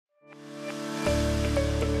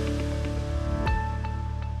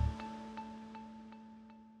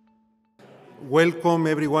Welcome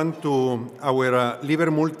everyone to our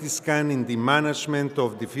LiverMultiScan in the Management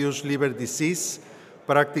of Diffuse Liver Disease,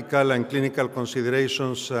 Practical and Clinical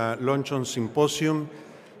Considerations Luncheon Symposium.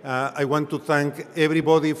 I want to thank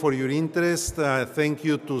everybody for your interest. Thank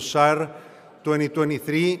you to SAR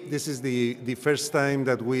 2023. This is the first time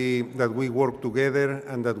that we work together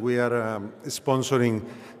and that we are sponsoring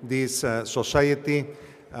this society.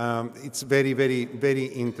 It's very, very, very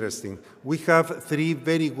interesting. We have three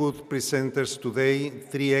very good presenters today,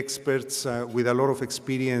 three experts with a lot of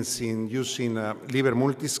experience in using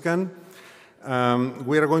LiverMultiScan.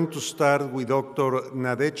 We are going to start with Dr.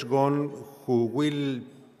 Nadej Gon, who will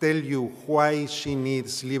tell you why she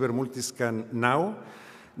needs LiverMultiScan now.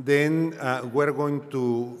 Then we're going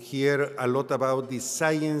to hear a lot about the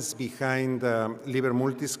science behind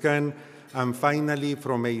LiverMultiScan, and finally,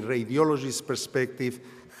 from a radiologist perspective,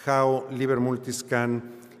 how LiverMultiScan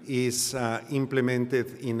is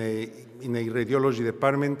implemented in a radiology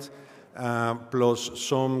department, plus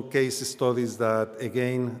some case studies that,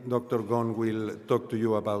 again, Dr. Gon will talk to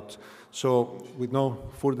you about. So with no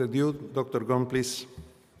further ado, Dr. Gon, please.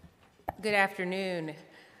 Good afternoon.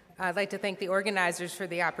 I'd like to thank the organizers for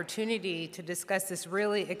the opportunity to discuss this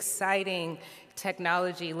really exciting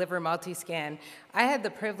technology, LiverMultiScan. I had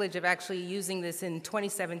the privilege of actually using this in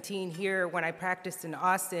 2017 here when I practiced in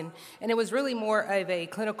Austin, and it was really more of a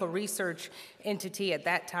clinical research entity at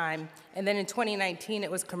that time. And then in 2019,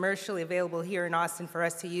 it was commercially available here in Austin for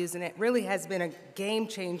us to use, and it really has been a game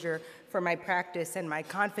changer for my practice and my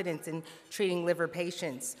confidence in treating liver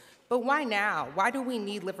patients. But why now? Why do we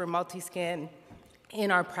need LiverMultiScan in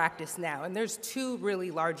our practice now? And there's two really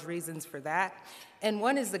large reasons for that. And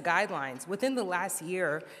one is the guidelines. Within the last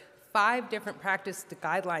year, 5 different practice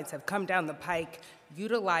guidelines have come down the pike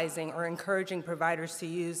utilizing or encouraging providers to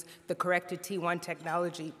use the corrected T1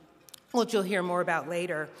 technology, which you'll hear more about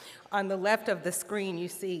later. On the left of the screen, you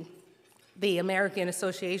see the American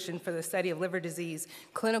Association for the Study of Liver Disease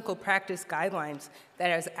clinical practice guidelines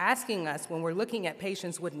that is asking us, when we're looking at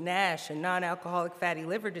patients with NASH and non-alcoholic fatty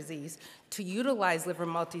liver disease, to utilize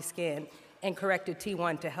LiverMultiScan and corrected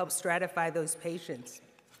T1 to help stratify those patients.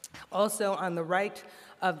 Also, on the right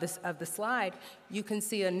of the slide, you can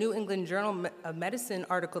see a New England Journal of Medicine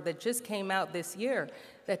article that just came out this year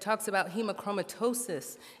that talks about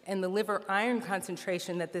hemochromatosis and the liver iron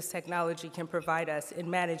concentration that this technology can provide us in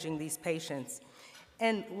managing these patients.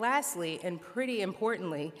 And lastly, and pretty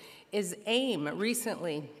importantly, is AIM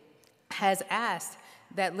recently has asked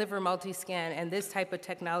that LiverMultiScan and this type of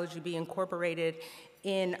technology be incorporated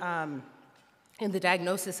in the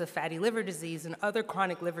diagnosis of fatty liver disease and other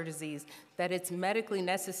chronic liver disease, that it's medically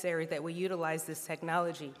necessary that we utilize this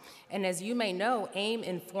technology. And as you may know, AIM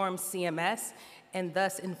informs CMS and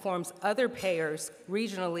thus informs other payers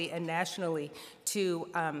regionally and nationally to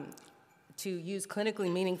use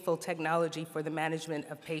clinically meaningful technology for the management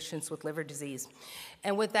of patients with liver disease.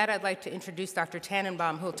 And with that, I'd like to introduce Dr.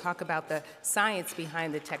 Tannenbaum, who will talk about the science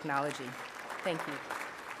behind the technology. Thank you.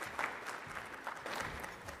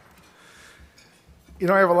 You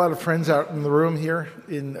know, I have a lot of friends out in the room here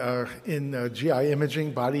in GI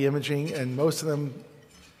imaging, body imaging, and most of them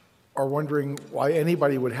are wondering why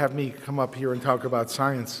anybody would have me come up here and talk about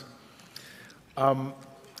science.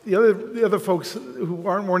 The other folks who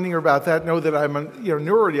aren't wondering about that know that I'm a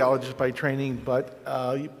neuroradiologist by training, but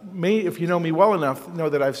if you know me well enough, know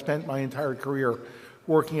that I've spent my entire career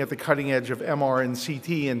working at the cutting edge of MR and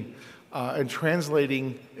CT and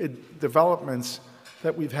translating developments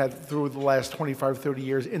that we've had through the last 25, 30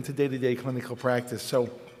 years into day-to-day clinical practice. So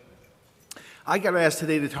I got asked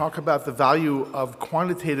today to talk about the value of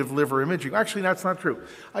quantitative liver imaging. Actually, that's not true.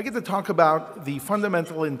 I get to talk about the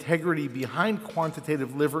fundamental integrity behind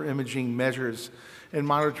quantitative liver imaging measures in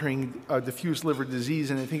monitoring diffuse liver disease,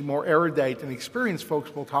 and I think more erudite and experienced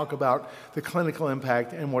folks will talk about the clinical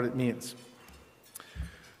impact and what it means.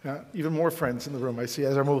 Even more friends in the room, I see,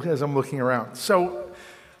 as I'm looking around. So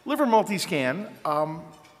LiverMultiScan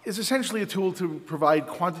is essentially a tool to provide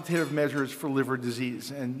quantitative measures for liver disease.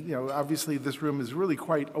 And obviously this room is really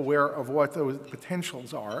quite aware of what those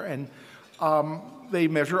potentials are. And they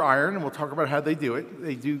measure iron, and we'll talk about how they do it.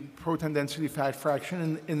 They do proton density fat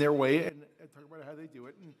fraction in their way, and talk about how they do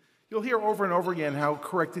it. And you'll hear over and over again how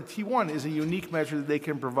corrected T1 is a unique measure that they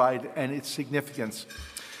can provide and its significance.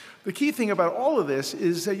 The key thing about all of this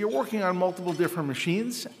is that you're working on multiple different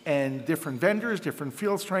machines and different vendors, different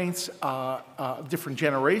field strengths, different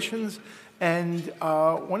generations, and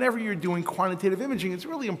whenever you're doing quantitative imaging, it's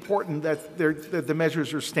really important that the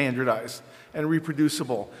measures are standardized and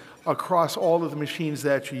reproducible across all of the machines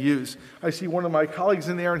that you use. I see one of my colleagues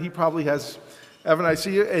in there, and he probably has, Evan, I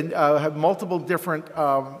see you, and have multiple different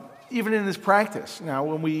even in his practice. Now,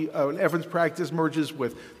 when Evan's practice merges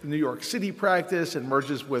with the New York City practice and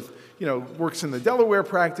merges with, works in the Delaware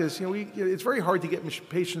practice, it's very hard to get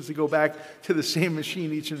patients to go back to the same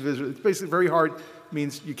machine each visit. It's basically very hard,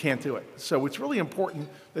 means you can't do it. So it's really important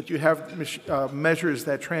that you have measures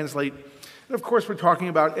that translate. And of course, we're talking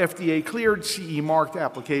about FDA cleared, CE marked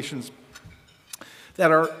applications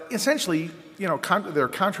that are essentially, they're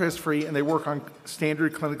contrast-free and they work on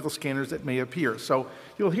standard clinical scanners that may appear. So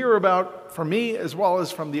you'll hear about, from me as well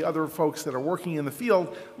as from the other folks that are working in the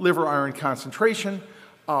field, liver iron concentration,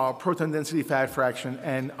 proton density fat fraction,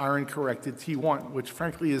 and iron-corrected T1, which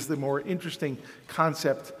frankly is the more interesting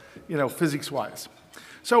concept, physics-wise.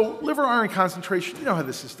 So liver iron concentration, you know how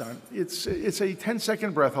this is done. It's a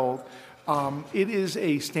 10-second breath hold. It is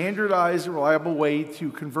a standardized, reliable way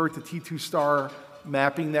to convert the T2 star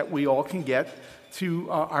mapping that we all can get to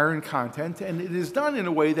iron content, and it is done in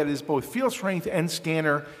a way that is both field strength and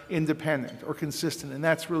scanner independent or consistent, and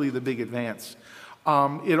that's really the big advance.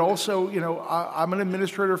 It also, I'm an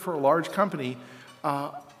administrator for a large company.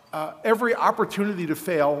 Every opportunity to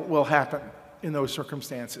fail will happen in those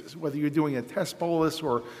circumstances, whether you're doing a test bolus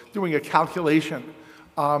or doing a calculation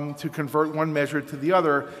to convert one measure to the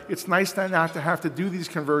other. It's nice not to have to do these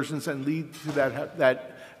conversions and lead to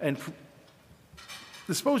that and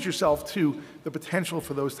dispose yourself to the potential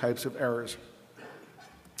for those types of errors.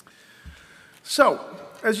 So,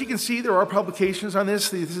 as you can see, there are publications on this.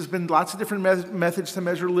 This has been lots of different methods to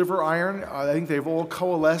measure liver iron. I think they've all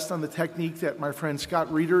coalesced on the technique that my friend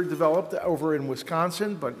Scott Reeder developed over in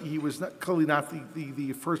Wisconsin, but he was clearly not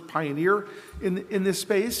the first pioneer in this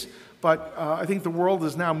space. But I think the world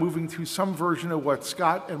is now moving to some version of what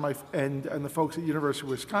Scott and the folks at the University of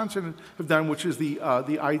Wisconsin have done, which is the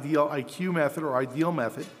ideal IQ method or ideal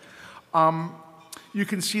method. You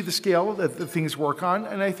can see the scale that the things work on,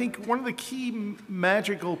 and I think one of the key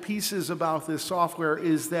magical pieces about this software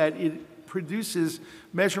is that it produces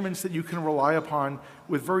measurements that you can rely upon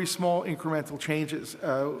with very small incremental changes.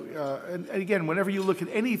 And again, whenever you look at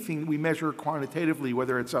anything we measure quantitatively,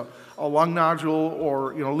 whether it's a lung nodule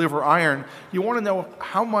or liver iron, you want to know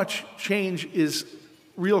how much change is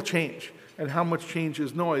real change and how much change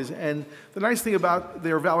is noise. And the nice thing about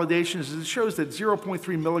their validations is it shows that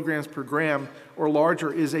 0.3 milligrams per gram or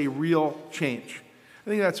larger is a real change. I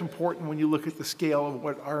think that's important when you look at the scale of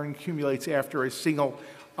what iron accumulates after a single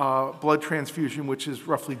blood transfusion, which is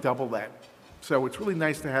roughly double that. So it's really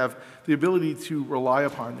nice to have the ability to rely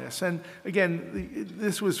upon this. And again,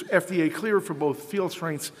 this was FDA cleared for both field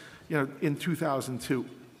strengths, in 2002.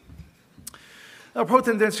 Now,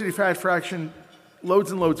 proton density fat fraction,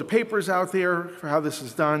 loads and loads of papers out there for how this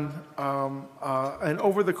is done. And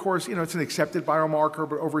over the course, it's an accepted biomarker,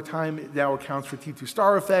 but over time it now accounts for T2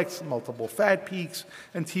 star effects, multiple fat peaks,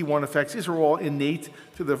 and T1 effects. These are all innate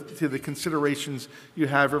to the considerations you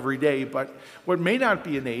have every day. But what may not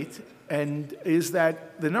be innate is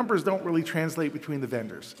that the numbers don't really translate between the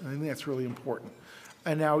vendors. And I think that's really important.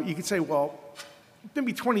 And now you could say, well,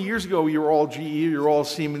 maybe 20 years ago, you were all GE, you're all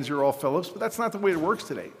Siemens, you're all Philips, but that's not the way it works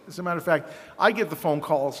today. As a matter of fact, I get the phone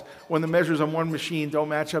calls when the measures on one machine don't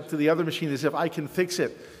match up to the other machine as if I can fix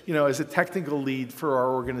it, as a technical lead for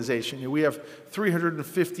our organization. We have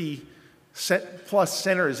 350 plus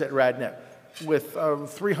centers at RadNet with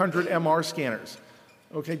 300 MR scanners.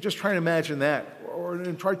 Okay, just try to imagine that. Or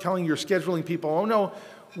try telling your scheduling people, oh no,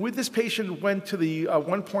 this patient went to the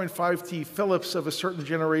 1.5T Philips of a certain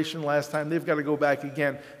generation last time. They've got to go back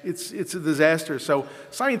again. It's a disaster. So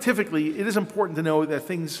scientifically, it is important to know that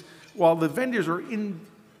things, while the vendors are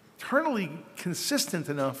internally consistent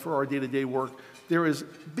enough for our day-to-day work, there is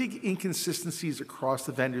big inconsistencies across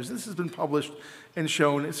the vendors. This has been published and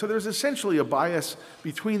shown. So there's essentially a bias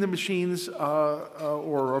between the machines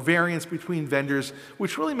or a variance between vendors,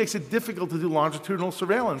 which really makes it difficult to do longitudinal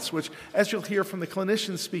surveillance, which, as you'll hear from the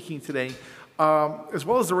clinicians speaking today, as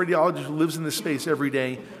well as the radiologist who lives in this space every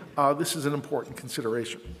day, this is an important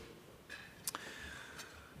consideration.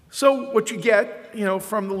 So what you get,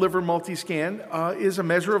 from the LiverMultiScan is a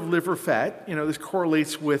measure of liver fat. This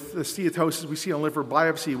correlates with the steatosis we see on liver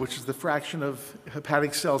biopsy, which is the fraction of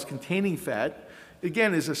hepatic cells containing fat.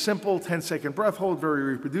 Again, is a simple 10-second breath hold, very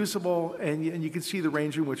reproducible, and you can see the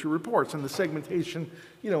range in which it reports. And the segmentation,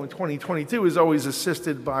 in 2022 is always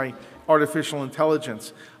assisted by artificial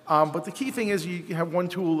intelligence. But the key thing is you have one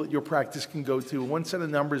tool that your practice can go to, one set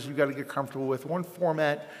of numbers you've got to get comfortable with, one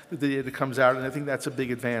format that the data comes out, and I think that's a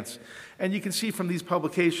big advance. And you can see from these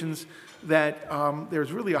publications that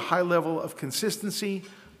there's really a high level of consistency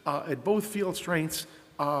at both field strengths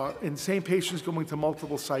in same patients going to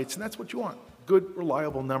multiple sites, and that's what you want, good,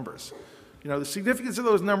 reliable numbers. The significance of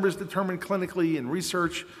those numbers determined clinically in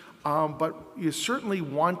research but you certainly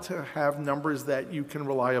want to have numbers that you can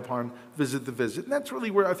rely upon visit to visit. And that's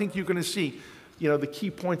really where I think you're going to see, the key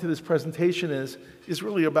point of this presentation is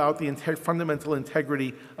really about the fundamental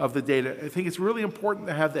integrity of the data. I think it's really important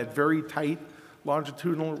to have that very tight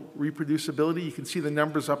longitudinal reproducibility. You can see the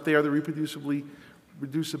numbers up there, the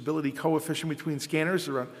reproducibility coefficient between scanners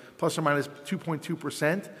around plus or minus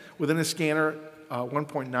 2.2%. Within a scanner,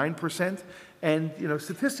 1.9%. And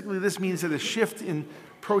statistically, this means that a shift in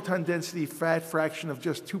proton density fat fraction of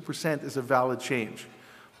just 2% is a valid change.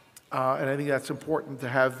 And I think that's important to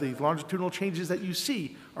have the longitudinal changes that you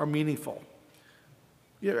see are meaningful.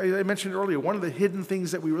 I mentioned earlier, one of the hidden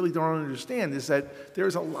things that we really don't understand is that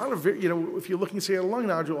there's a lot of, if you're looking, say, at a lung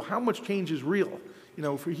nodule, how much change is real?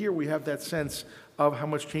 If we're here, we have that sense of how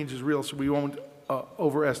much change is real, so we won't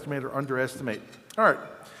overestimate or underestimate. All right.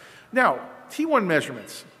 Now, T1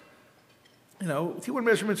 measurements. T1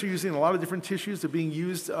 measurements are used in a lot of different tissues. They're being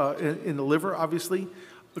used in the liver, obviously,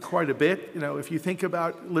 quite a bit. If you think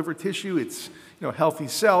about liver tissue, it's healthy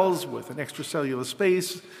cells with an extracellular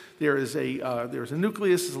space. There's a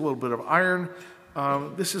nucleus. There's a little bit of iron.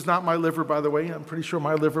 This is not my liver, by the way. I'm pretty sure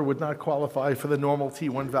my liver would not qualify for the normal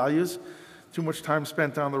T1 values. Too much time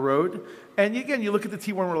spent on the road. And again, you look at the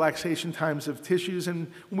T1 relaxation times of tissues,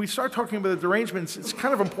 and when we start talking about the derangements, it's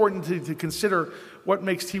kind of important to consider what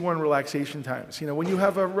makes T1 relaxation times. When you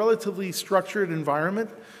have a relatively structured environment,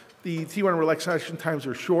 the T1 relaxation times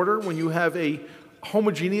are shorter. When you have a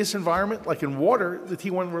homogeneous environment, like in water, the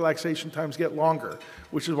T1 relaxation times get longer,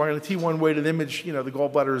 which is why in a T1 weighted image, the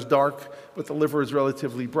gallbladder is dark, but the liver is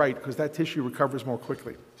relatively bright, because that tissue recovers more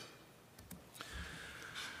quickly.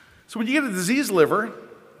 So when you get a diseased liver,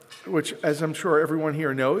 which, as I'm sure everyone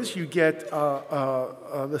here knows, you get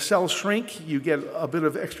the cells shrink, you get a bit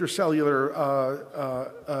of extracellular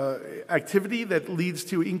activity that leads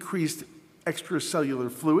to increased extracellular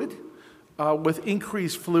fluid. With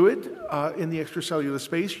increased fluid in the extracellular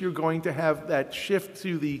space, you're going to have that shift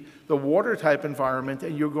to the water type environment,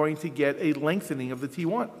 and you're going to get a lengthening of the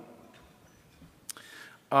T1.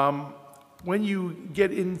 When you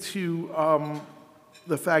get into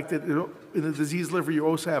the fact that in the diseased liver you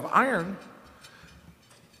also have iron.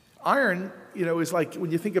 Iron, is like when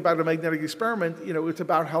you think about a magnetic experiment, it's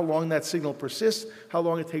about how long that signal persists, how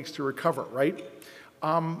long it takes to recover, right?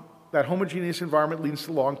 That homogeneous environment leads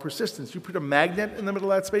to long persistence. You put a magnet in the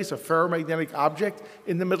middle of that space, a ferromagnetic object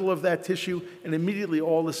in the middle of that tissue, and immediately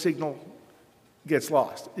all the signal gets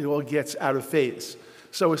lost. It all gets out of phase.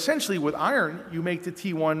 So essentially with iron, you make the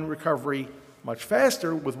T1 recovery much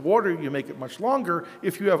faster. With water, you make it much longer.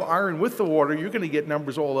 If you have iron with the water, you're going to get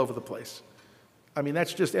numbers all over the place. I mean,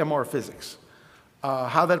 that's just MR physics.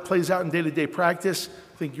 How that plays out in day-to-day practice,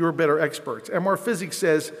 I think you're better experts. MR physics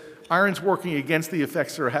says iron's working against the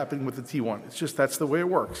effects that are happening with the T1. It's just that's the way it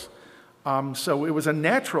works. So it was a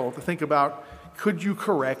natural to think about, could you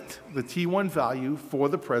correct the T1 value for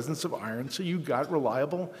the presence of iron so you got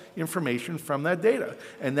reliable information from that data?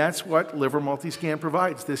 And that's what LiverMultiScan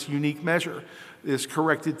provides, this unique measure, this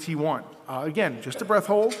corrected T1. Again, just a breath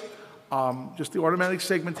hold, just the automatic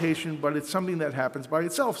segmentation, but it's something that happens by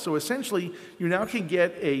itself. So essentially, you now can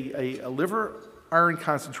get a liver iron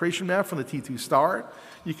concentration map from the T2 star.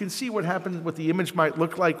 You can see what happens, what the image might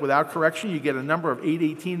look like without correction. You get a number of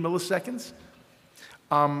 818 milliseconds.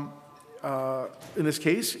 In this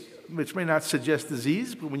case, which may not suggest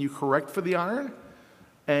disease, but when you correct for the iron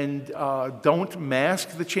and don't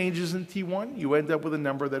mask the changes in T1, you end up with a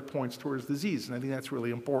number that points towards disease, and I think that's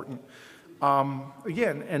really important.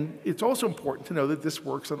 Again, and it's also important to know that this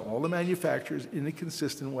works on all the manufacturers in a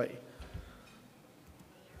consistent way.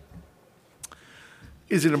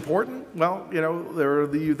 Is it important? Well,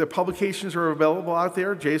 the publications are available out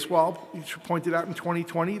there. J. Schwab pointed out in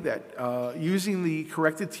 2020 that using the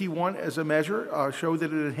corrected T1 as a measure showed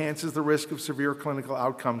that it enhances the risk of severe clinical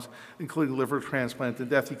outcomes, including liver transplant and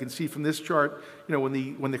death. You can see from this chart, when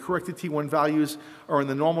the corrected T1 values are in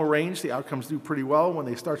the normal range, the outcomes do pretty well. When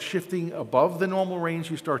they start shifting above the normal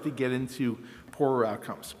range, you start to get into poorer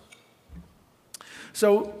outcomes.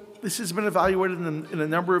 So this has been evaluated in a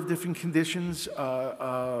number of different conditions,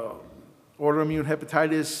 autoimmune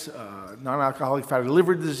hepatitis, non-alcoholic fatty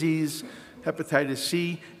liver disease, hepatitis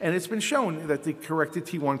C, and it's been shown that the corrected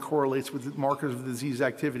T1 correlates with the markers of disease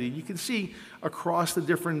activity. You can see across the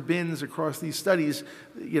different bins, across these studies,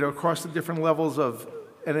 across the different levels of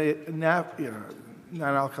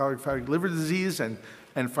non-alcoholic fatty liver disease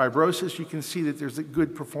and fibrosis, you can see that there's a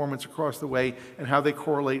good performance across the way and how they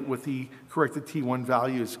correlate with the corrected T1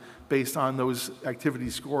 values based on those activity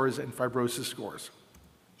scores and fibrosis scores.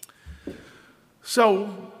 So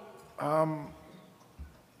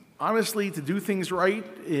Honestly, to do things right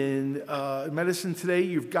in medicine today,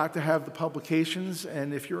 you've got to have the publications,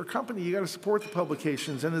 and if you're a company, you got to support the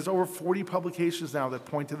publications, and there's over 40 publications now that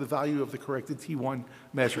point to the value of the corrected T1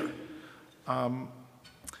 measure.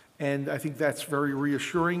 And I think that's very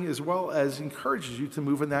reassuring, as well as encourages you to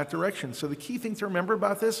move in that direction. So the key thing to remember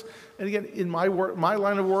about this, and again, in my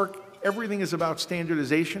line of work, everything is about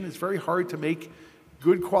standardization. It's very hard to make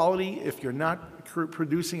good quality if you're not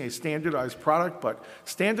producing a standardized product, but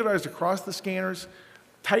standardized across the scanners,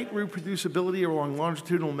 tight reproducibility along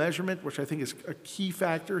longitudinal measurement, which I think is a key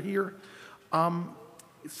factor here.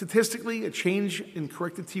 Statistically, a change in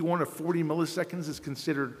corrected T1 of 40 milliseconds is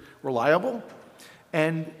considered reliable,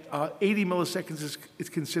 and 80 milliseconds is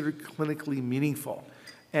considered clinically meaningful.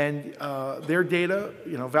 And their data,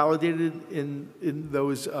 validated in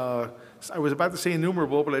those, I was about to say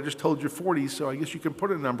innumerable, but I just told you 40, so I guess you can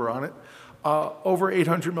put a number on it. Over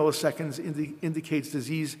 800 milliseconds indicates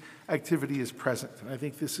disease activity is present. And I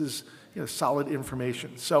think this is solid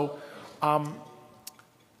information. So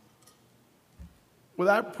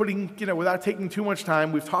without taking too much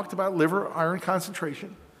time, we've talked about liver iron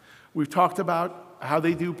concentration. We've talked about how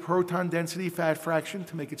they do proton density fat fraction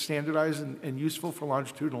to make it standardized and useful for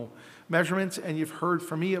longitudinal measurements. And you've heard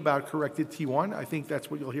from me about corrected T1. I think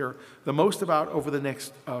that's what you'll hear the most about over the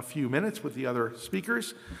next few minutes with the other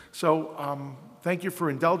speakers. So thank you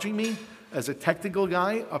for indulging me as a technical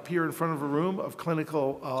guy up here in front of a room of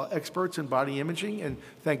clinical experts in body imaging, and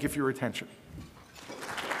thank you for your attention.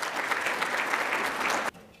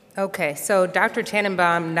 Okay, so Dr.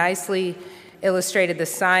 Tannenbaum nicely illustrated the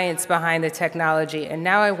science behind the technology, and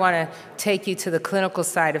now I want to take you to the clinical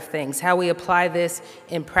side of things, how we apply this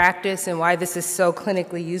in practice and why this is so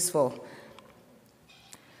clinically useful.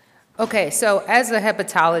 Okay, so as a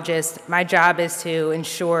hepatologist, my job is to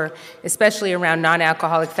ensure, especially around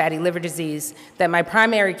non-alcoholic fatty liver disease, that my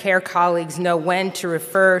primary care colleagues know when to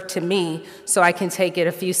refer to me so I can take it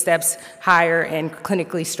a few steps higher and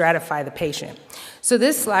clinically stratify the patient. So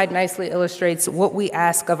this slide nicely illustrates what we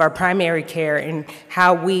ask of our primary care and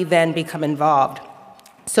how we then become involved.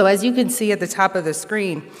 So as you can see at the top of the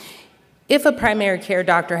screen, if a primary care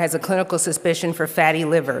doctor has a clinical suspicion for fatty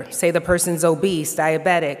liver, say the person's obese,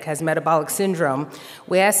 diabetic, has metabolic syndrome,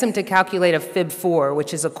 we ask them to calculate a FIB-4,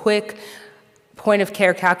 which is a quick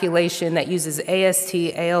point-of-care calculation that uses AST,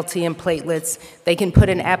 ALT, and platelets. They can put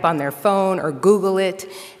an app on their phone or Google it,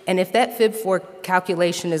 and if that FIB-4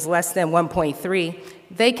 calculation is less than 1.3,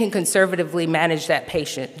 they can conservatively manage that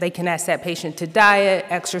patient. They can ask that patient to diet,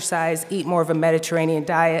 exercise, eat more of a Mediterranean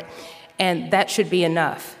diet, and that should be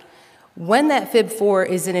enough. When that FIB-4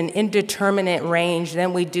 is in an indeterminate range,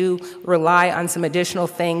 then we do rely on some additional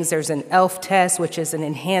things. There's an ELF test, which is an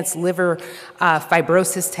enhanced liver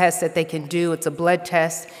fibrosis test that they can do. It's a blood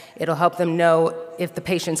test. It'll help them know if the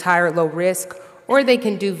patient's high or low risk. Or they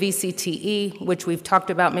can do VCTE, which we've talked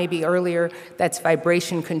about maybe earlier. That's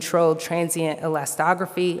vibration-controlled transient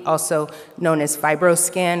elastography, also known as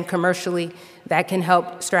FibroScan commercially. That can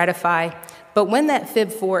help stratify. But when that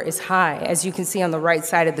FIB-4 is high, as you can see on the right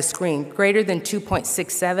side of the screen, greater than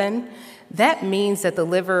 2.67, that means that the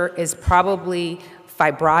liver is probably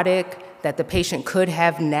fibrotic, that the patient could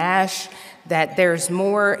have NASH, that there's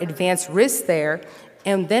more advanced risk there,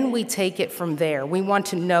 and then we take it from there. We want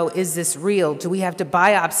to know, is this real? Do we have to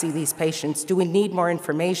biopsy these patients? Do we need more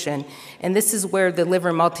information? And this is where the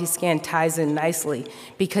LiverMultiScan ties in nicely,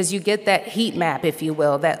 because you get that heat map, if you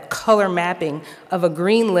will, that color mapping of a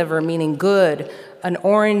green liver, meaning good, an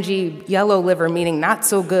orangey yellow liver, meaning not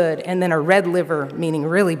so good, and then a red liver, meaning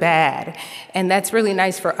really bad. And that's really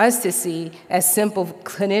nice for us to see as simple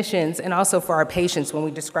clinicians and also for our patients when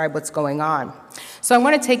we describe what's going on. So I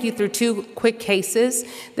want to take you through two quick cases.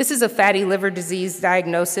 This is a fatty liver disease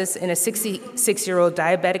diagnosis in a 66-year-old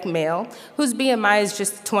diabetic male whose BMI is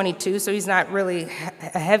just 22, so he's not really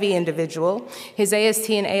a heavy individual. His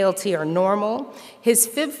AST and ALT are normal. His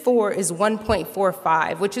FIB-4 is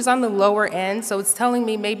 1.45, which is on the lower end, so it's telling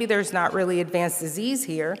me maybe there's not really advanced disease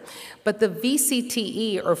here. But the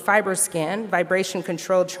VCTE, or FibroScan,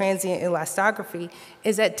 vibration-controlled transient elastography,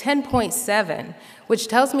 is at 10.7, which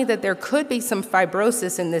tells me that there could be some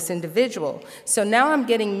fibrosis in this individual. So now I'm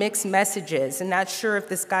getting mixed messages and not sure if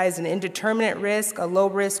this guy is an indeterminate risk, a low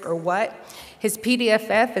risk, or what. His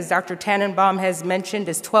PDFF, as Dr. Tannenbaum has mentioned,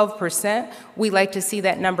 is 12%. We like to see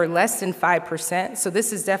that number less than 5%, so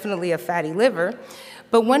this is definitely a fatty liver.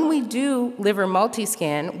 But when we do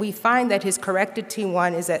LiverMultiScan, we find that his corrected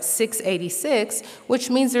T1 is at 686, which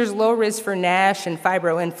means there's low risk for NASH and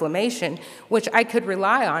fibroinflammation, which I could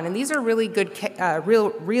rely on. And these are really good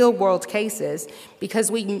real-world cases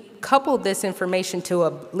because we coupled this information to a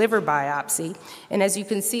liver biopsy. And as you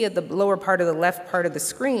can see at the lower part of the left part of the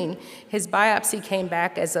screen, his biopsy came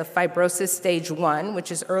back as a fibrosis stage 1,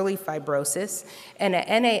 which is early fibrosis, and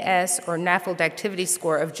a NAS or NAFLD activity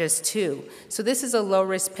score of just 2. So this is a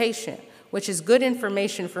low-risk patient, which is good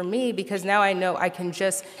information for me because now I know I can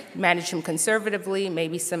just manage him conservatively,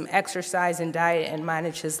 maybe some exercise and diet, and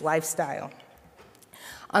manage his lifestyle.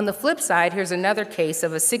 On the flip side, here's another case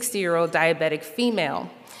of a 60-year-old diabetic female.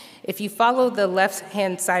 If you follow the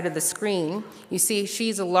left-hand side of the screen, you see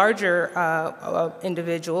she's a larger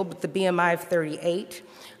individual with the BMI of 38.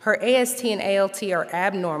 Her AST and ALT are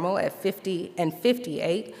abnormal at 50 and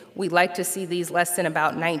 58. We like to see these less than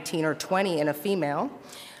about 19 or 20 in a female.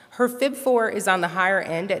 Her FIB4 is on the higher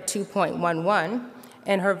end at 2.11,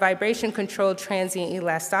 and her vibration-controlled transient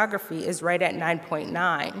elastography is right at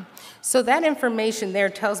 9.9. So that information there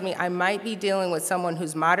tells me I might be dealing with someone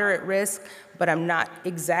who's moderate risk, but I'm not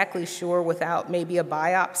exactly sure without maybe a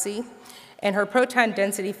biopsy. And her proton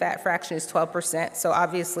density fat fraction is 12%, so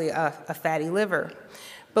obviously a fatty liver.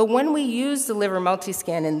 But when we use the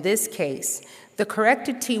LiverMultiScan in this case, the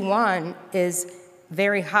corrected T1 is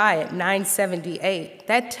very high at 978.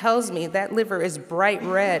 That tells me that liver is bright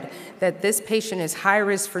red, that this patient is high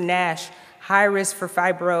risk for NASH, high risk for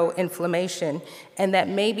fibroinflammation, and that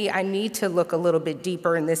maybe I need to look a little bit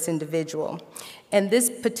deeper in this individual. And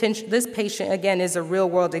this patient, again, is a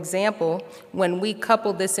real-world example. When we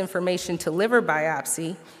coupled this information to liver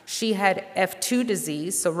biopsy, she had F2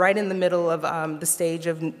 disease, so right in the middle of the stage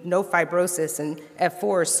of no fibrosis, and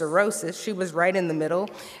F4 is cirrhosis. She was right in the middle,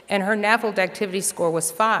 and her NAFLD activity score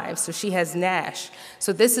was 5, so she has NASH.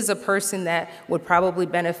 So this is a person that would probably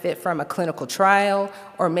benefit from a clinical trial,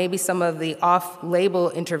 or maybe some of the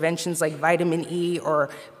off-label interventions like vitamin E or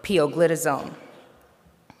pioglitazone.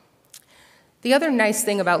 The other nice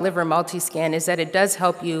thing about LiverMultiScan is that it does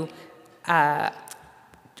help you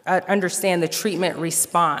understand the treatment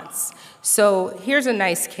response. So here's a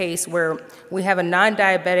nice case where we have a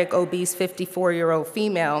non-diabetic, obese 54-year-old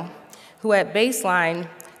female who at baseline,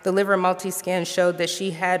 the LiverMultiScan showed that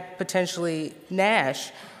she had potentially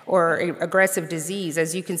NASH or aggressive disease.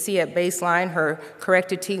 As you can see at baseline, her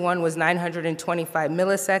corrected T1 was 925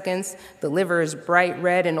 milliseconds. The liver is bright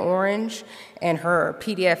red and orange, and her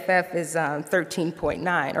PDFF is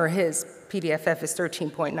 13.9, or his PDFF is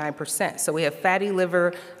 13.9%. So we have fatty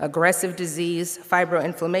liver, aggressive disease,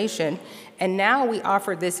 fibroinflammation, and now we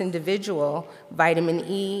offer this individual vitamin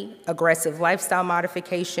E, aggressive lifestyle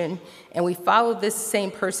modification, and we follow this same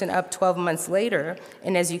person up 12 months later,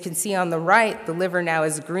 and as you can see on the right, the liver now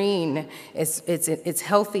is green, it's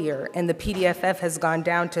healthier, and the PDFF has gone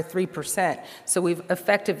down to 3%. So we've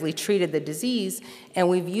effectively treated the disease, and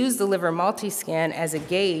we've used the LiverMultiScan as a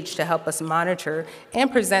gauge to help us monitor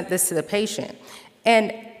and present this to the patient.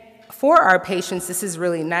 And for our patients, this is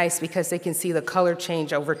really nice because they can see the color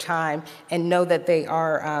change over time and know that they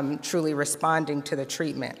are truly responding to the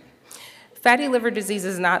treatment. Fatty liver disease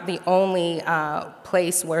is not the only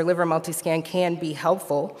place where LiverMultiScan can be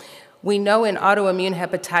helpful. We know in autoimmune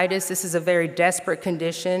hepatitis, this is a very desperate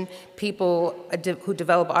condition. People who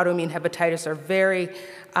develop autoimmune hepatitis are very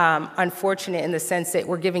unfortunate in the sense that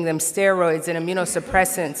we're giving them steroids and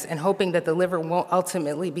immunosuppressants and hoping that the liver won't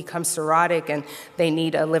ultimately become cirrhotic and they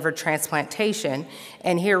need a liver transplantation.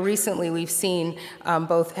 And here recently we've seen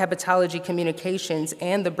both Hepatology Communications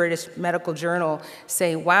and the British Medical Journal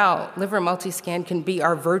say, wow, LiverMultiScan can be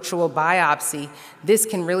our virtual biopsy. This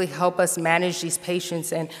can really help us manage these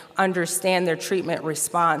patients and understand their treatment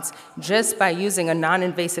response just by using a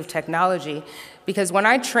non-invasive technology. Because when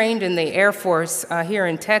I trained in the Air Force here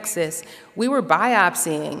in Texas, we were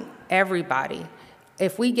biopsying everybody.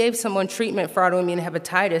 If we gave someone treatment for autoimmune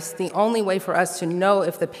hepatitis, the only way for us to know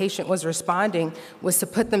if the patient was responding was to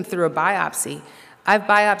put them through a biopsy. I've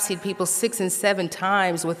biopsied people 6 and 7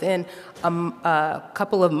 times within a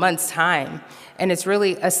couple of months' time, and it's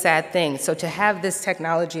really a sad thing. So to have this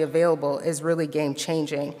technology available is really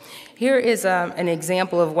game-changing. Here is an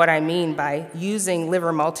example of what I mean by using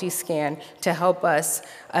LiverMultiScan to help us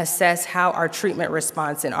assess how our treatment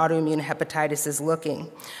response in autoimmune hepatitis is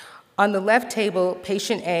looking. On the left table,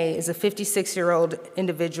 patient A is a 56-year-old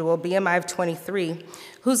individual, BMI of 23,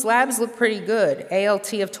 whose labs look pretty good.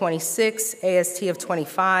 ALT of 26, AST of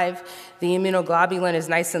 25, the immunoglobulin is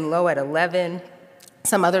nice and low at 11.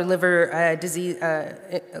 Some other liver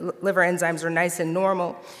enzymes are nice and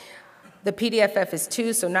normal. The PDFF is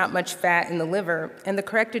 2, so not much fat in the liver, and the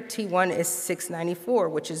corrected T1 is 694,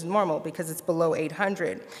 which is normal because it's below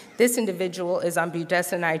 800. This individual is on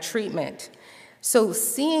budesonide treatment. So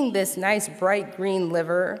seeing this nice bright green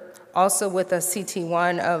liver, also with a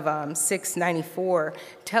CT1 of 694,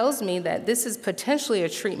 tells me that this is potentially a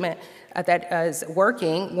treatment that is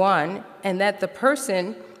working, one, and that the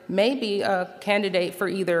person may be a candidate for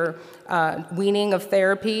either weaning of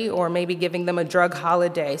therapy or maybe giving them a drug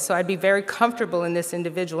holiday. So I'd be very comfortable in this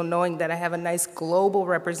individual knowing that I have a nice global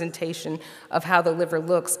representation of how the liver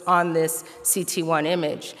looks on this CT1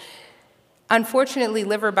 image. Unfortunately,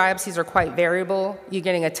 liver biopsies are quite variable. You're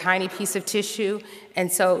getting a tiny piece of tissue,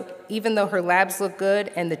 and so even though her labs look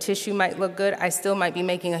good and the tissue might look good, I still might be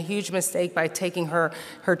making a huge mistake by taking her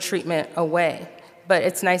treatment away. But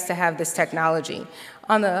it's nice to have this technology.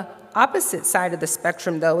 On the opposite side of the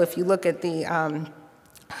spectrum, though, if you look at the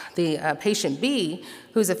patient B,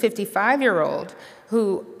 who's a 55-year-old,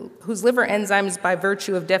 whose liver enzymes, by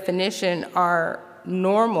virtue of definition, are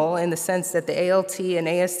normal in the sense that the ALT and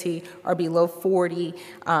AST are below 40.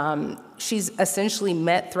 She's essentially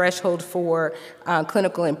met threshold for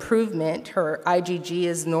clinical improvement. Her IgG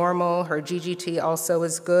is normal. Her GGT also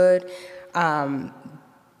is good.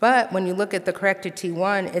 But when you look at the corrected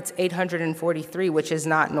T1, it's 843, which is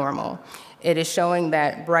not normal. It is showing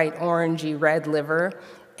that bright orangey red liver,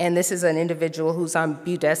 and this is an individual who's on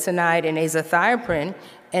budesonide and azathioprine,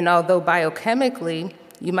 and although biochemically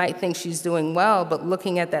you might think she's doing well, but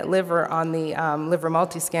looking at that liver on the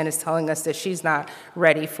LiverMultiScan is telling us that she's not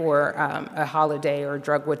ready for a holiday or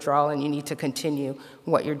drug withdrawal, and you need to continue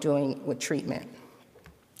what you're doing with treatment.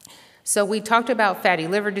 So we talked about fatty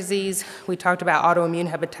liver disease, we talked about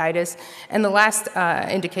autoimmune hepatitis, and the last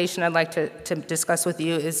indication I'd like to discuss with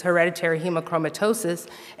you is hereditary hemochromatosis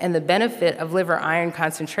and the benefit of liver iron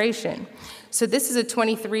concentration. So this is a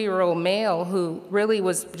 23-year-old male who really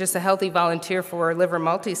was just a healthy volunteer for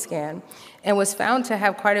LiverMultiScan and was found to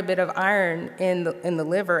have quite a bit of iron in the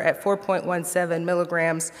liver at 4.17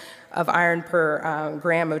 milligrams of iron per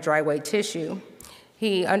gram of dry weight tissue.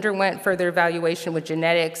 He underwent further evaluation with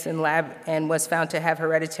genetics and lab and was found to have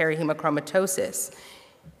hereditary hemochromatosis.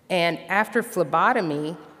 And after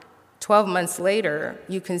phlebotomy, 12 months later,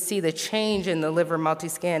 you can see the change in the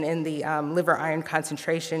LiverMultiScan in the liver iron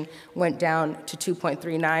concentration went down to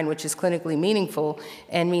 2.39, which is clinically meaningful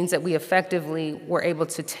and means that we effectively were able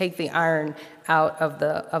to take the iron out of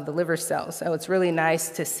the liver cells. So it's really nice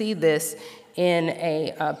to see this in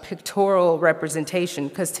a pictorial representation,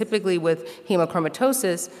 because typically with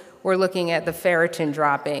hemochromatosis, we're looking at the ferritin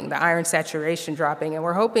dropping, the iron saturation dropping, and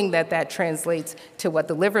we're hoping that that translates to what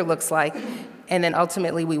the liver looks like, and then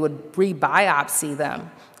ultimately we would re-biopsy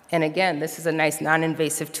them. And again, this is a nice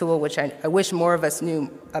non-invasive tool which I wish more of us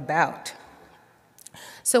knew about.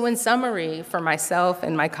 So in summary, for myself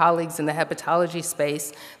and my colleagues in the hepatology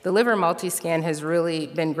space, the LiverMultiScan has really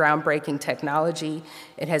been groundbreaking technology.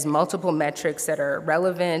 It has multiple metrics that are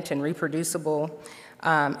relevant and reproducible.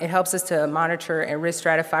 It helps us to monitor and risk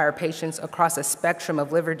stratify our patients across a spectrum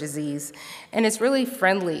of liver disease, and it's really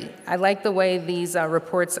friendly. I like the way these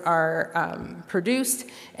reports are produced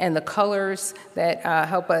and the colors that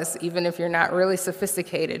help us, even if you're not really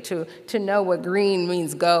sophisticated, to know what green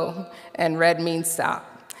means go and red means stop.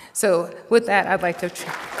 So with that, I'd like to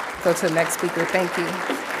go to the next speaker. Thank you.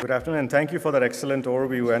 Good afternoon, and thank you for that excellent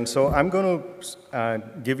overview. And so I'm going to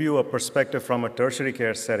give you a perspective from a tertiary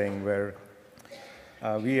care setting where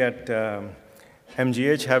we at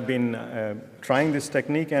MGH have been trying this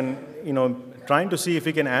technique and trying to see if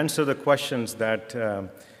we can answer the questions that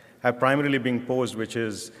have primarily been posed, which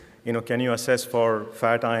is, can you assess for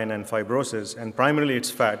fat, iron, and fibrosis? And primarily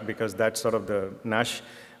it's fat, because that's sort of the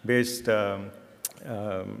NASH-based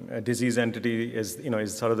disease entity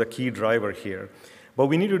is sort of the key driver here. But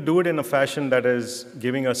we need to do it in a fashion that is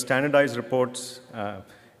giving us standardized reports,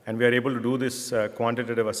 and we are able to do this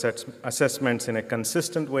quantitative assessments in a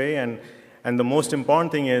consistent way. And the most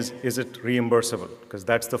important thing is it reimbursable? Because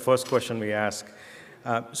that's the first question we ask.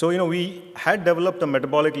 So we had developed a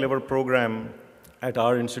metabolic liver program at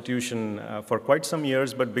our institution for quite some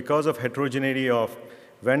years, but because of heterogeneity of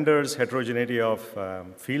vendors, heterogeneity of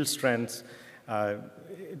field strengths,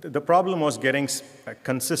 the problem was getting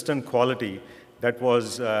consistent quality that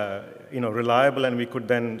was reliable, and we could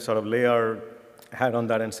then sort of lay our hat on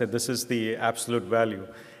that and say this is the absolute value.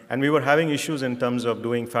 And we were having issues in terms of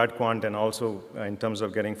doing fat quant and also in terms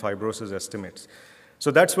of getting fibrosis estimates.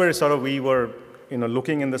 So that's where sort of we were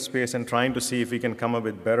looking in the space and trying to see if we can come up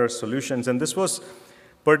with better solutions. And this was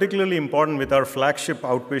particularly important with our flagship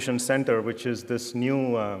outpatient center, which is this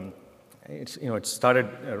new, it started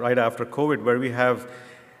right after COVID, where we have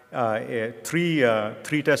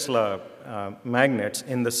three Tesla magnets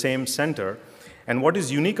in the same center. And what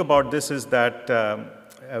is unique about this is that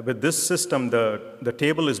with this system, the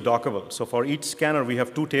table is dockable. So for each scanner, we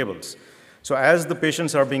have 2 tables. So as the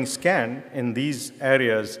patients are being scanned in these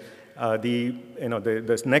areas, the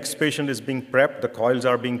next patient is being prepped, the coils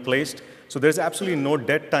are being placed. So there's absolutely no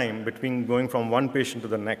dead time between going from one patient to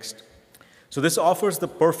the next. So this offers the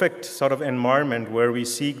perfect sort of environment where we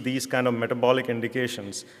seek these kind of metabolic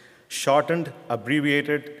indications, shortened,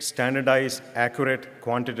 abbreviated, standardized, accurate,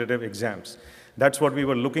 quantitative exams. That's what we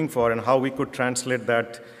were looking for, and how we could translate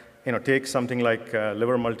that, take something like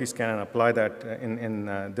LiverMultiScan and apply that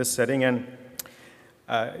in this setting. And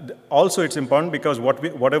also it's important because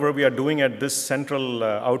whatever we are doing at this central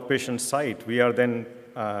outpatient site, we are then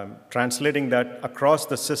translating that across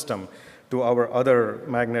the system to our other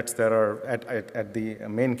magnets that are at the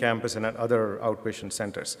main campus and at other outpatient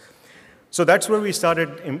centers. So that's where we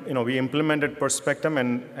started, we implemented Perspectum,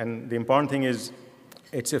 and the important thing is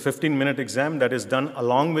it's a 15-minute exam that is done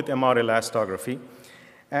along with MR elastography.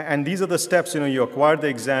 And these are the steps, you acquire the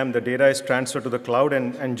exam, the data is transferred to the cloud,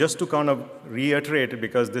 and just to kind of reiterate it,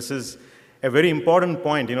 because this is a very important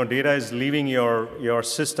point, data is leaving your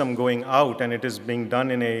system going out, and it is being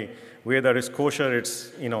done in a way that is kosher.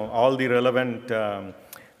 It's, all the relevant,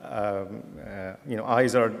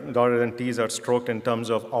 I's are dotted and T's are stroked in terms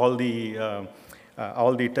of all the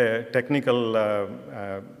technical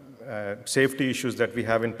safety issues that we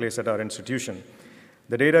have in place at our institution.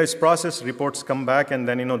 The data is processed, reports come back, and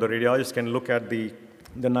then the radiologist can look at the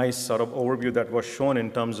nice sort of overview that was shown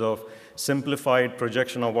in terms of simplified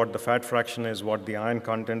projection of what the fat fraction is, what the iron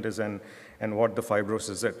content is, and what the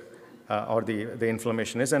fibrosis is, or the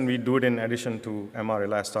inflammation is, and we do it in addition to MR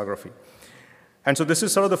elastography. And so this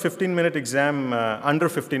is sort of the 15-minute exam, under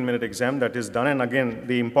 15-minute exam that is done. And again,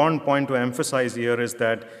 the important point to emphasize here is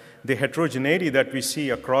that the heterogeneity that we see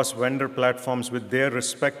across vendor platforms with their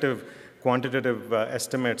respective quantitative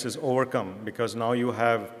estimates is overcome, because now you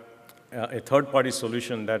have a third-party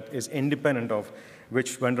solution that is independent of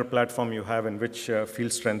which vendor platform you have and which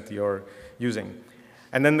field strength you're using.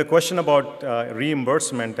 And then the question about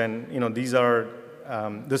reimbursement, and these are,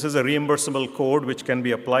 this is a reimbursable code which can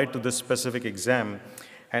be applied to this specific exam,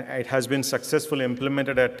 and it has been successfully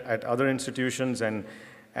implemented at other institutions, and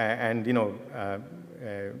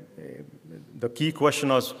the key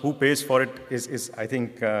question is who pays for it is I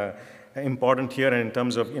think, important here, and in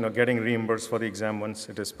terms of getting reimbursed for the exam once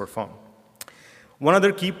it is performed. One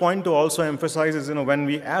other key point to also emphasize is when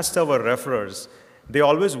we asked our referrers, they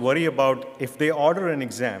always worry about if they order an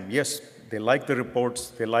exam. Yes, they like the reports,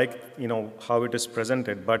 they like how it is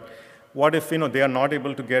presented, but what if they are not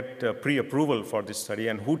able to get pre-approval for this study,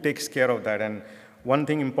 and who takes care of that? And one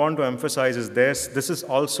thing important to emphasize is this is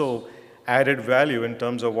also added value in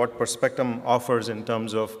terms of what Perspectum offers in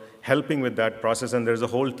terms of helping with that process. And there's a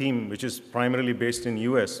whole team which is primarily based in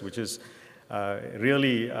US, which is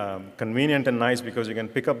really convenient and nice, because you can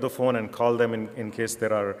pick up the phone and call them in case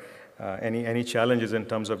there are any challenges in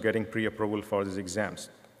terms of getting pre-approval for these exams.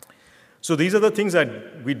 So these are the things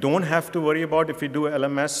that we don't have to worry about if we do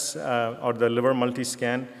LMS or the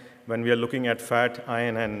LiverMultiScan when we are looking at fat,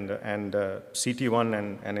 iron, and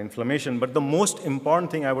CT1 and inflammation. But the most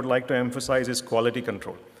important thing I would like to emphasize is quality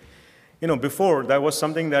control. Before, that was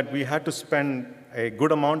something that we had to spend a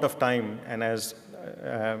good amount of time, and as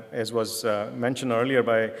was mentioned earlier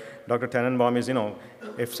by Dr. Tannenbaum, is,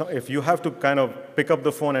 if you have to kind of pick up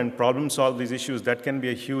the phone and problem solve these issues, that can be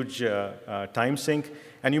a huge time sink,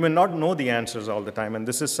 and you may not know the answers all the time. And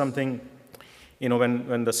this is something,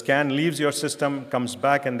 when the scan leaves your system, comes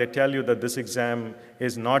back, and they tell you that this exam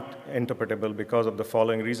is not interpretable because of the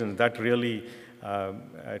following reasons, that really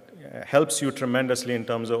helps you tremendously in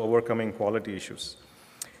terms of overcoming quality issues.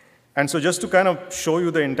 And so just to kind of show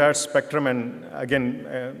you the entire spectrum, and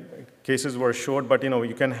again, cases were showed, but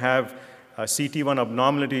you can have CT1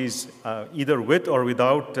 abnormalities either with or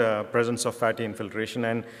without presence of fatty infiltration.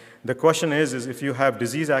 And the question is if you have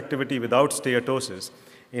disease activity without steatosis,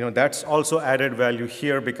 that's also added value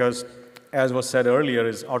here, because as was said earlier,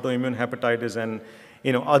 is autoimmune hepatitis and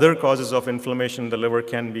other causes of inflammation in the liver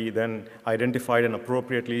can be then identified and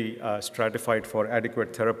appropriately stratified for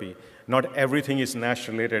adequate therapy. Not everything is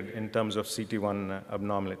NASH-related in terms of CT1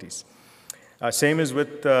 abnormalities. Same is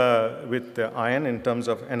with iron in terms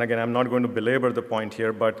of, and again, I'm not going to belabor the point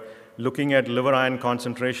here, but looking at liver iron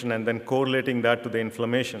concentration and then correlating that to the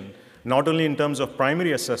inflammation, not only in terms of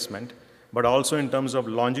primary assessment, but also in terms of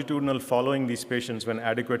longitudinal following these patients when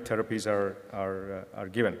adequate therapies are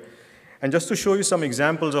given. And just to show you some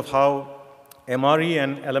examples of how MRE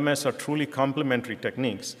and LMS are truly complementary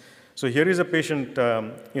techniques. So here is a patient,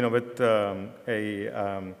 with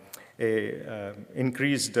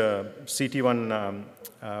increased CT1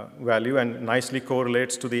 value and nicely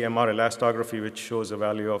correlates to the MR elastography, which shows a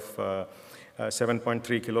value of 7.3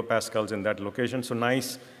 kilopascals in that location. So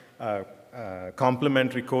nice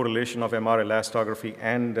complementary correlation of MR elastography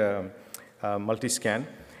and multiscan.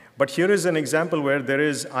 But here is an example where there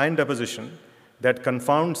is iron deposition that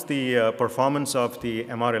confounds the performance of the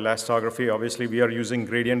MR elastography. Obviously, we are using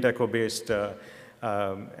gradient echo-based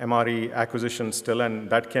MRE acquisition still, and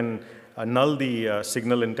that can null the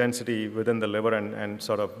signal intensity within the liver and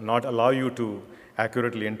sort of not allow you to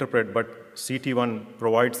accurately interpret, but CT1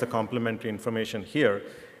 provides the complementary information here.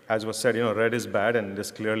 As was said, red is bad, and this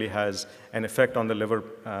clearly has an effect on the liver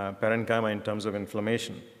parenchyma in terms of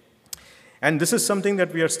inflammation. And this is something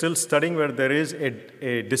that we are still studying where there is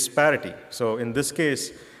a disparity. So in this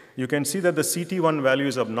case, you can see that the CT1 value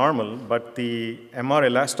is abnormal, but the MR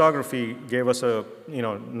elastography gave us a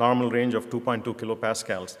normal range of 2.2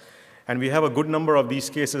 kilopascals. And we have a good number of these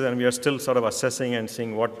cases, and we are still sort of assessing and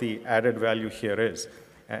seeing what the added value here is.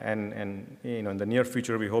 And in the near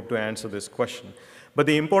future, we hope to answer this question. But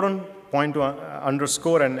the important point to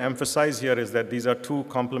underscore and emphasize here is that these are two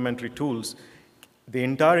complementary tools. The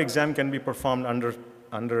entire exam can be performed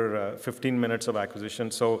under 15 minutes of acquisition.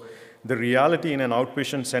 So the reality in an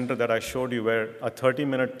outpatient center that I showed you, where a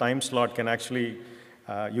 30-minute time slot can actually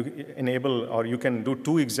you can do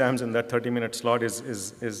 2 exams in that 30-minute slot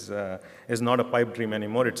is not a pipe dream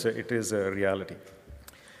anymore. It is a reality.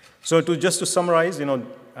 So just to summarize,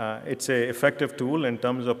 it's an effective tool in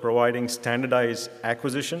terms of providing standardized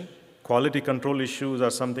acquisition. Quality control issues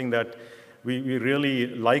are something that we really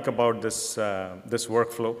like about this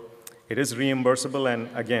workflow. It is reimbursable, and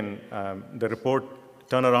again, the report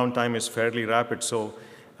turnaround time is fairly rapid, so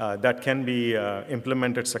that can be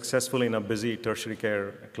implemented successfully in a busy tertiary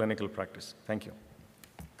care clinical practice. Thank you.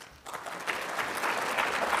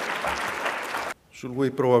 Should we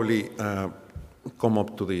probably come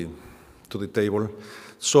up to the table?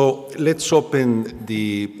 So let's open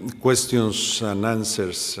the questions and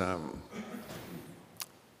answers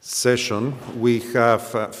session. We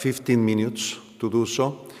have 15 minutes to do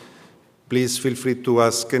so. Please feel free to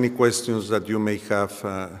ask any questions that you may have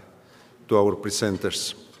to our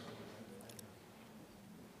presenters.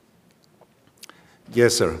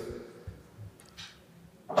 Yes, sir.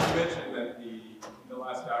 You mentioned that the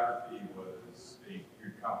elastography was a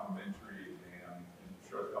good complementary exam and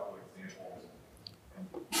showed a couple of examples. And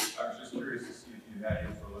I was just curious to see if you had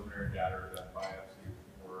any preliminary data or that biopsy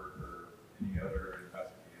report or any other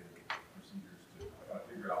investigative procedures to kind of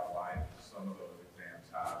figure out why some of those exams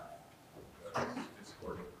have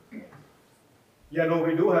discordant results. Yeah, no,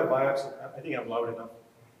 we do have biopsies. I think I'm loud enough.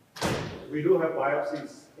 We do have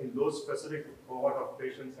biopsies in those specific cohort of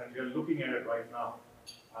patients, and we are looking at it right now.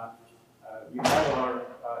 We have our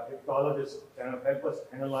hepatologists kind of help us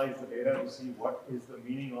analyze the data to see what is the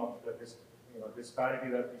meaning of the disparity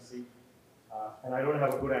that we see. And I don't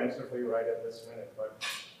have a good answer for you right at this minute, but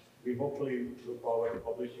we hopefully look forward to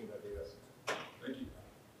publishing the data. Thank you.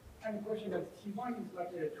 And the question is, T1 is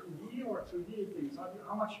like a 2D or 3D thing. So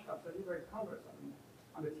how much of the liver covers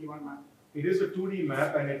on the T1 map? It is a 2D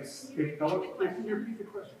map, and it covers. Can you repeat the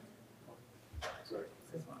question? Sorry.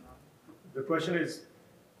 The question is,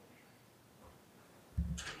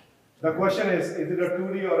 is it a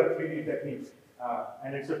 2D or a 3D technique?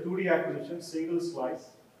 And it's a 2D acquisition, single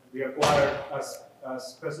slice. We acquire a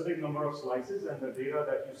specific number of slices, and the data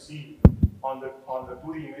that you see on the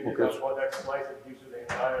 2D images are for that slice. It gives you the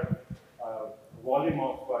entire volume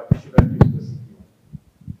of tissue that gives the CT1.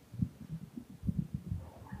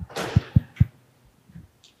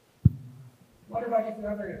 What about if you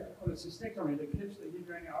have a cholecystectomy, the clips, they give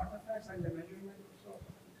you any artifacts and the measurement or so?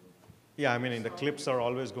 Yeah, I mean, the clips are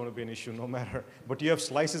always going to be an issue no matter, but you have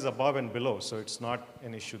slices above and below, so it's not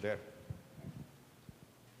an issue there.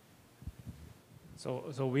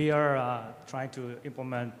 So we are trying to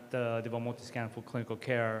implement the LiverMultiScan for clinical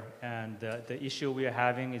care, and the issue we are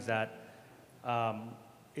having is that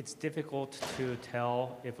it's difficult to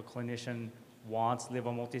tell if a clinician wants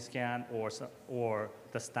LiverMultiScan or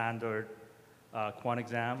the standard quant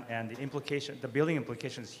exam, and the billing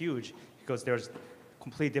implication is huge because there's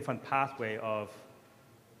completely different pathway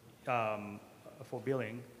for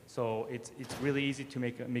billing. So it's really easy to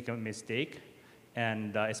make a mistake,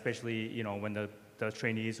 and especially when the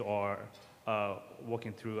trainees are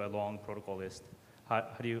working through a long protocol list. How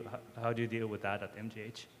do you deal with that at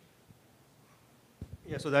MGH?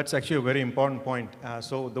 Yeah, so that's actually a very important point.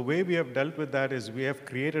 So the way we have dealt with that is we have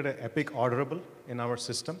created an EPIC orderable in our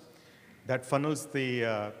system that funnels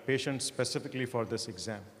the patient specifically for this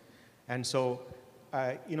exam. And so,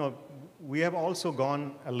 we have also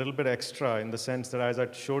gone a little bit extra in the sense that as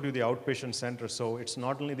I showed you the outpatient center, so it's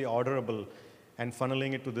not only the orderable and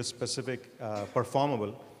funneling it to this specific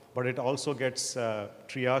performable, but it also gets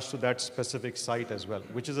triaged to that specific site as well,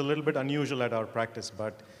 which is a little bit unusual at our practice,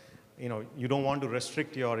 but you don't want to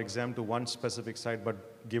restrict your exam to one specific site,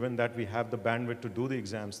 but given that we have the bandwidth to do the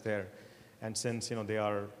exams there, and since they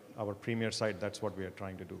are our premier site, that's what we are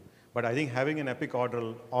trying to do. But I think having an Epic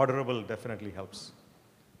orderable definitely helps.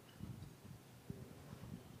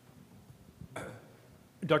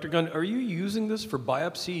 Dr. Gunn, are you using this for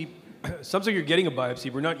biopsy? Sounds like you're getting a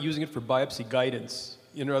biopsy. We're not using it for biopsy guidance.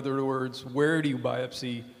 In other words, where do you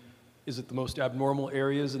biopsy? Is it the most abnormal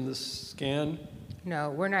areas in this scan?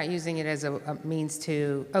 No, we're not using it as a means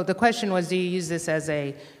to, the question was, do you use this as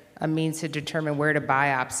a means to determine where to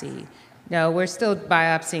biopsy? No, we're still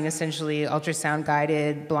biopsying essentially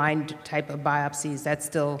ultrasound-guided, blind type of biopsies. That's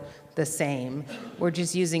still the same. We're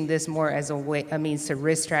just using this more as a means to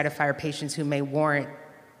risk stratify our patients who may warrant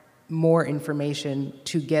more information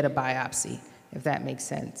to get a biopsy, if that makes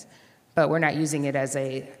sense. But we're not using it as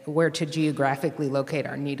where to geographically locate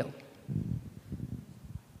our needle.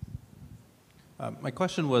 My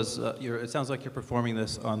question was, it sounds like you're performing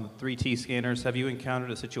this on 3T scanners. Have you encountered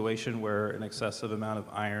a situation where an excessive amount of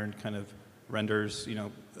iron kind of renders,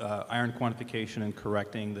 iron quantification and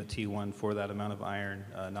correcting the T1 for that amount of iron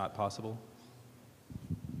not possible?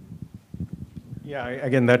 Yeah,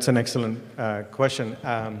 again, that's an excellent question.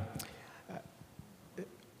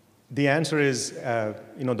 The answer is, the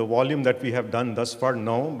volume that we have done thus far,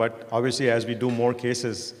 no, but obviously as we do more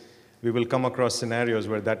cases, we will come across scenarios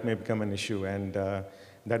where that may become an issue, and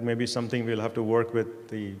that may be something we'll have to work with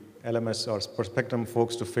the LMS or Spectrum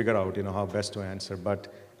folks to figure out, how best to answer.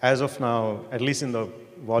 But as of now, at least in the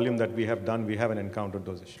volume that we have done, we haven't encountered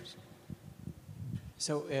those issues.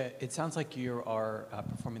 So it sounds like you are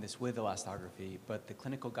performing this with elastography, but the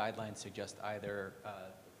clinical guidelines suggest either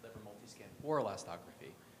LiverMultiScan or elastography.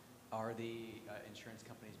 Are the insurance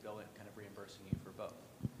companies billing, kind of reimbursing you for both?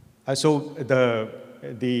 So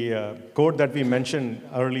the code that we mentioned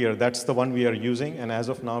earlier, that's the one we are using, and as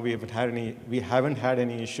of now, we haven't had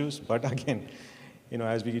any issues. But again,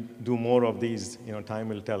 as we do more of these, time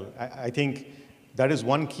will tell. I think that is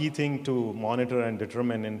one key thing to monitor and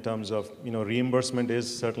determine in terms of, reimbursement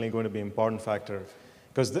is certainly going to be an important factor.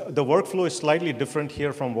 Because the workflow is slightly different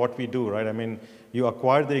here from what we do, right? I mean, you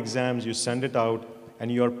acquire the exams, you send it out,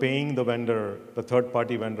 and you are paying the vendor, the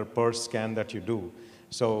third-party vendor, per scan that you do.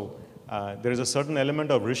 So there is a certain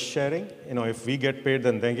element of risk sharing. If we get paid,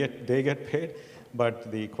 then they get paid.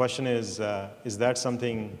 But the question is that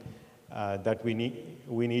something that we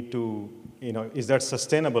need to, is that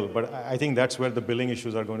sustainable? But I think that's where the billing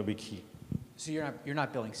issues are going to be key. So you're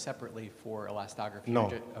not billing separately for elastography?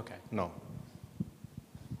 No. Okay. No.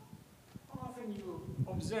 How often you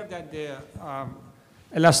observe that the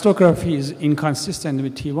elastography is inconsistent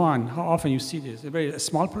with T1? How often you see this? A very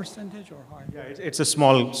small percentage or high? Yeah, it's a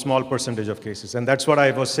small percentage of cases. And that's what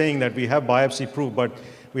I was saying, that we have biopsy proof, but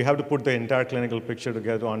we have to put the entire clinical picture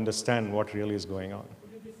together to understand what really is going on.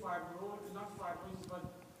 Could it be not fibrosis, but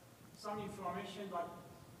some inflammation, but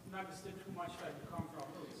not still too much that you come from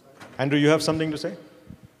those? Right? Andrew, you have something to say?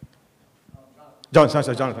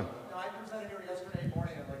 Jonathan. No, I presented here yesterday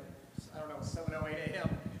morning at 7:08 a.m.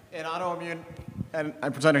 in autoimmune. And I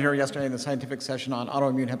presented here yesterday in the scientific session on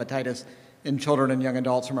autoimmune hepatitis in children and young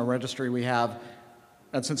adults from a registry we have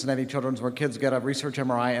at Cincinnati Children's, where kids get a research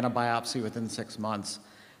MRI and a biopsy within 6 months.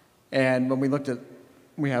 And when we looked at,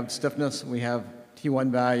 we have stiffness, we have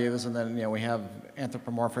T1 values, and then we have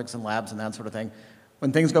anthropomorphics and labs and that sort of thing.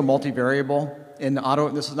 When things go multivariable in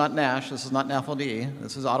this is not NASH, this is not NAFLD,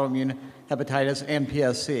 this is autoimmune hepatitis and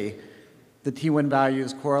PSC. The T1 value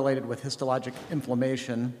is correlated with histologic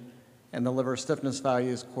inflammation, and the liver stiffness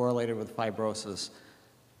value is correlated with fibrosis.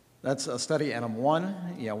 That's a study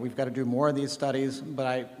NM1. We've got to do more of these studies, but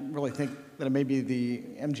I really think that it may be the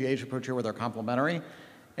MGH approach here where they're complementary,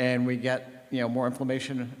 and we get more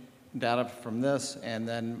inflammation data from this, and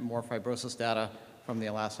then more fibrosis data from the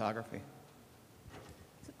elastography.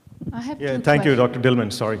 I have Thank you, Dr.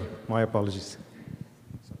 Dillman. Sorry, my apologies.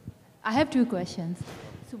 I have 2 questions.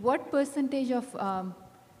 So what percentage of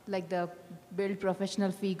the billed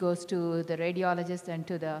professional fee goes to the radiologist and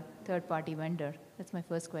to the third-party vendor? That's my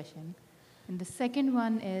first question. And the second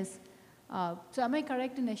one is, so am I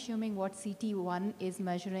correct in assuming what CT1 is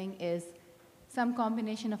measuring is some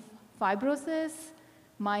combination of fibrosis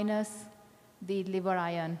minus the liver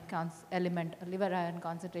iron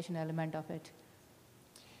concentration element of it?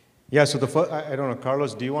 Yeah, so I don't know,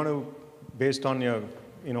 Carlos, do you want to, based on your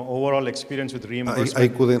overall experience with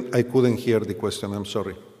reimbursement. I couldn't hear the question. I'm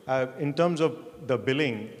sorry. In terms of the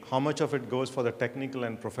billing, how much of it goes for the technical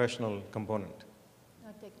and professional component?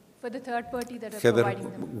 For the third party that are Heather,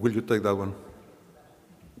 providing them. will you take that one?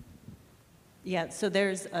 Yeah, so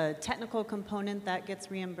there's a technical component that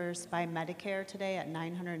gets reimbursed by Medicare today at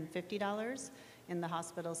 $950 in the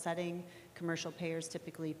hospital setting. Commercial payers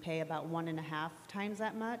typically pay about 1.5 times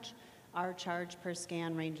that much. Our charge per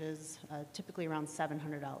scan ranges typically around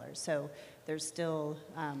 $700. So there's still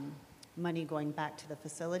money going back to the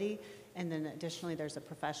facility. And then additionally, there's a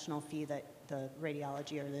professional fee that the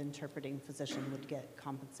radiology or the interpreting physician would get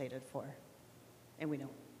compensated for. And we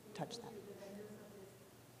don't touch that.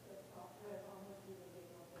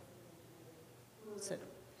 So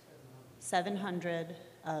 700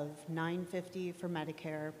 of 950 for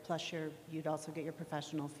Medicare, plus you'd also get your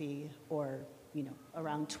professional fee, or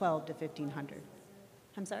around 12 to 1,500.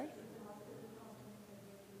 I'm sorry?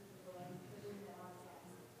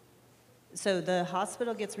 So the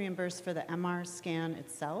hospital gets reimbursed for the MR scan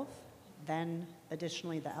itself, then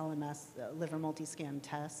additionally the LMS, the LiverMultiScan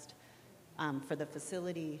test for the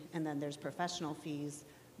facility, and then there's professional fees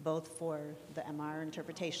both for the MR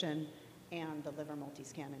interpretation and the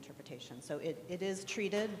LiverMultiScan interpretation. So it is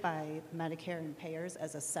treated by Medicare and payers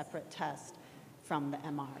as a separate test from the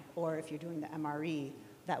MR, or if you're doing the MRE,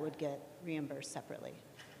 that would get reimbursed separately.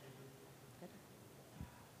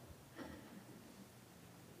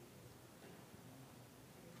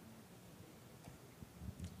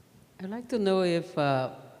 I'd like to know if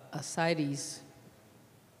ascites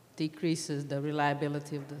decreases the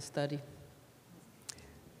reliability of the study.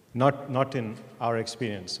 Not in our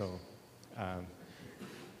experience. So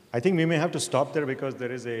I think we may have to stop there because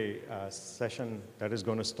there is a session that is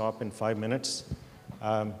going to stop in 5 minutes.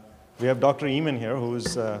 We have Dr. Eamon here,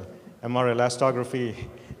 who's MR elastography.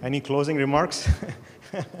 Any closing remarks?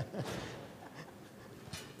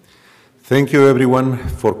 Thank you, everyone,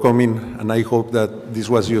 for coming, and I hope that this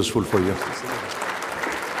was useful for you.